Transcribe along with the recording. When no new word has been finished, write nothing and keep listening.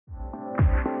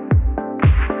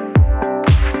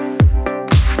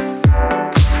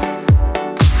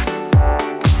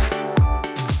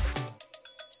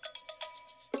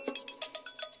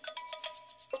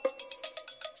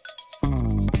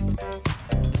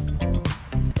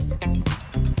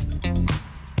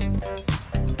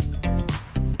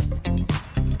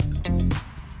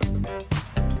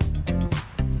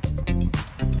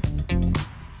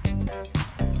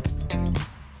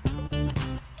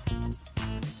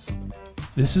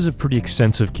This is a pretty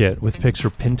extensive kit with picks for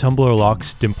pin tumbler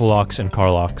locks, dimple locks, and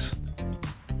car locks.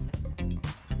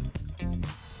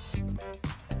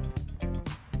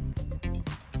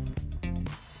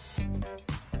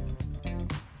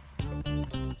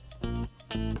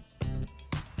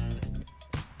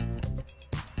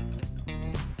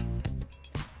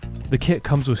 The kit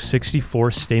comes with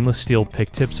 64 stainless steel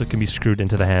pick tips that can be screwed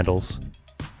into the handles.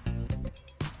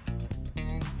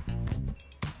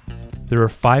 There are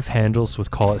 5 handles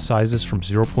with collet sizes from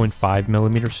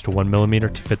 0.5mm to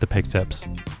 1mm to fit the pick tips.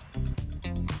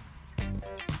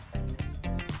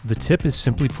 The tip is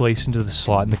simply placed into the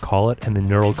slot in the collet and the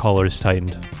knurled collar is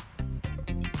tightened.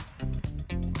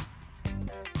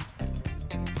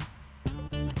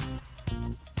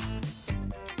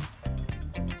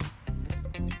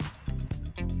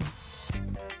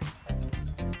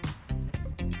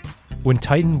 When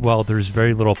tightened well, there is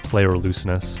very little play or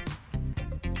looseness.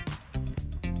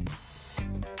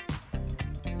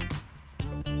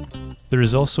 There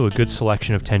is also a good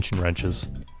selection of tension wrenches.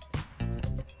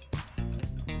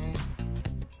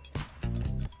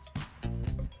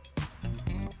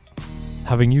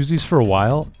 Having used these for a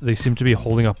while, they seem to be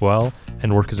holding up well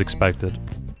and work as expected.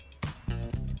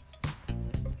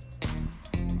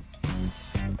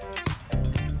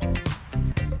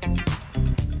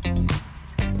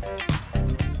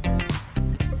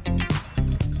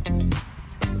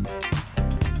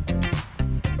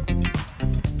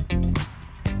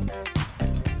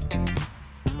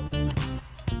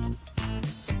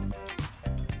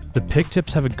 The pick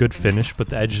tips have a good finish, but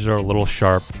the edges are a little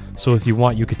sharp, so if you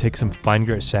want, you could take some fine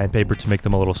grit sandpaper to make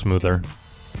them a little smoother.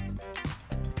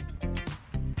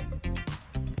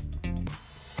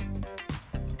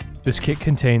 This kit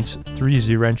contains 3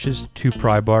 Z-wrenches, 2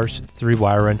 pry bars, 3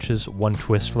 wire wrenches, 1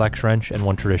 twist flex wrench, and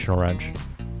 1 traditional wrench.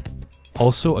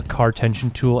 Also a car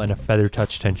tension tool and a feather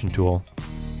touch tension tool.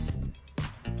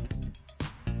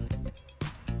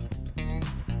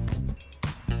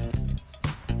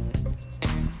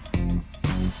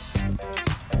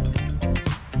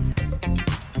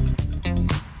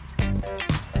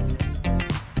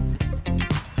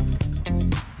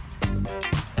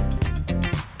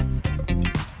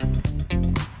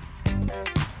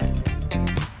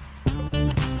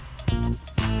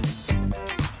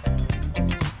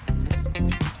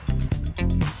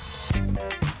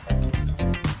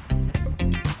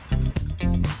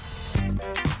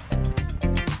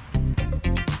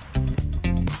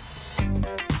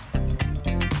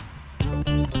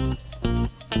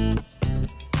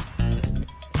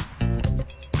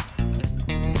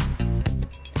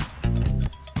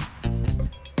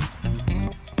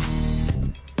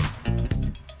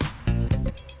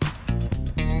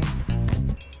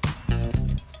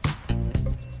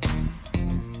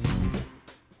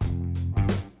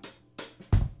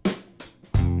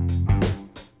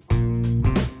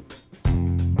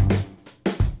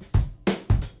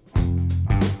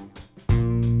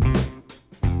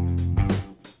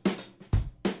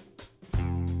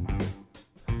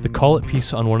 The collet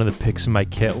piece on one of the picks in my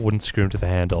kit wouldn't screw into the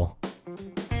handle.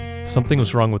 Something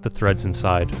was wrong with the threads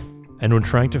inside, and when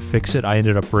trying to fix it, I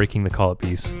ended up breaking the collet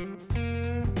piece.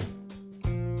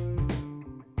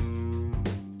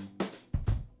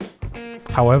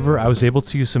 However, I was able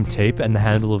to use some tape and the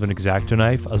handle of an X-Acto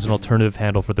knife as an alternative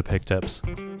handle for the pick tips.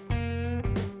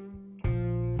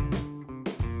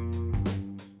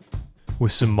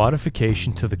 With some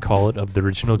modification to the collet of the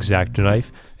original X-Acto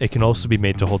knife, it can also be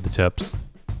made to hold the tips.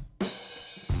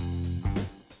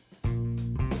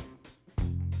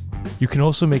 You can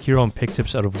also make your own pick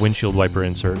tips out of windshield wiper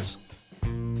inserts.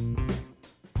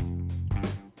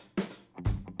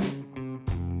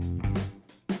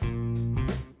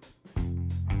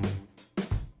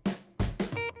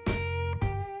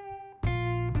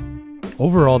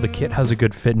 Overall, the kit has a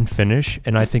good fit and finish,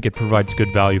 and I think it provides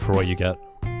good value for what you get.